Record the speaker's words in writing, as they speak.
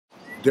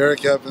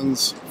Derrick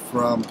Evans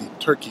from the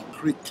Turkey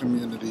Creek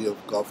community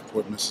of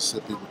Gulfport,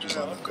 Mississippi, which is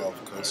on the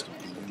Gulf Coast of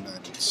the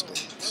United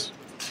States.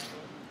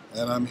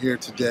 And I'm here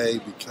today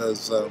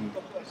because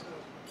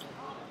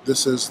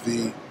this is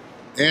the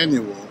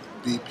annual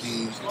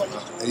BP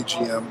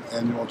AGM,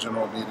 annual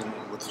general meeting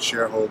with the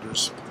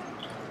shareholders.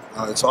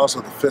 It's also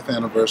the 5th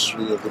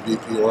anniversary of the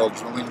BP oil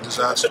drilling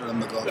disaster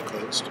in the Gulf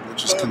Coast,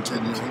 which is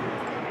continuing.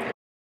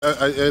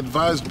 I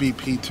advised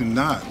BP to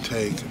not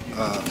take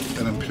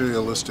an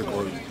imperialistic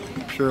or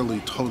purely,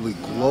 totally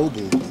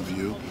global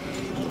view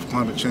of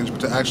climate change, but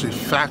to actually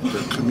factor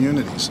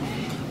communities.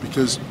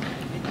 Because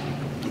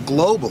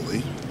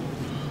globally,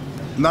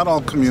 not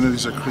all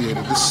communities are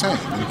created the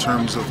same in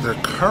terms of their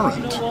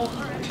current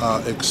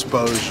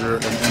exposure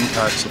and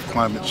impacts of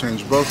climate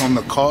change, both on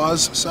the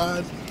cause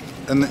side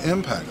and the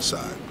impact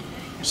side.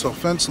 So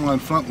fence line,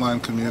 front line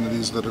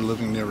communities that are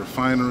living near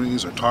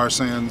refineries or tar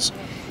sands,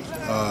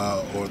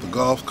 or the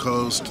Gulf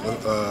Coast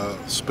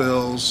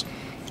spills,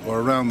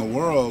 or around the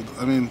world,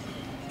 I mean,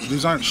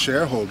 these aren't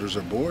shareholders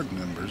or board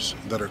members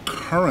that are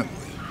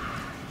currently,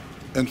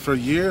 and for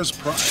years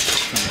prior,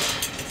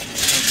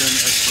 have been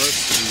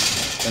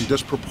adversely and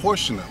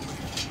disproportionately,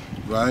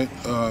 right,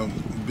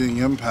 being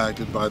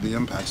impacted by the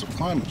impacts of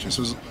climate change.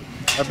 So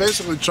I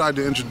basically tried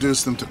to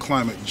introduce them to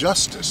climate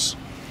justice,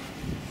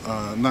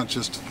 not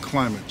just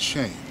climate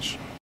change.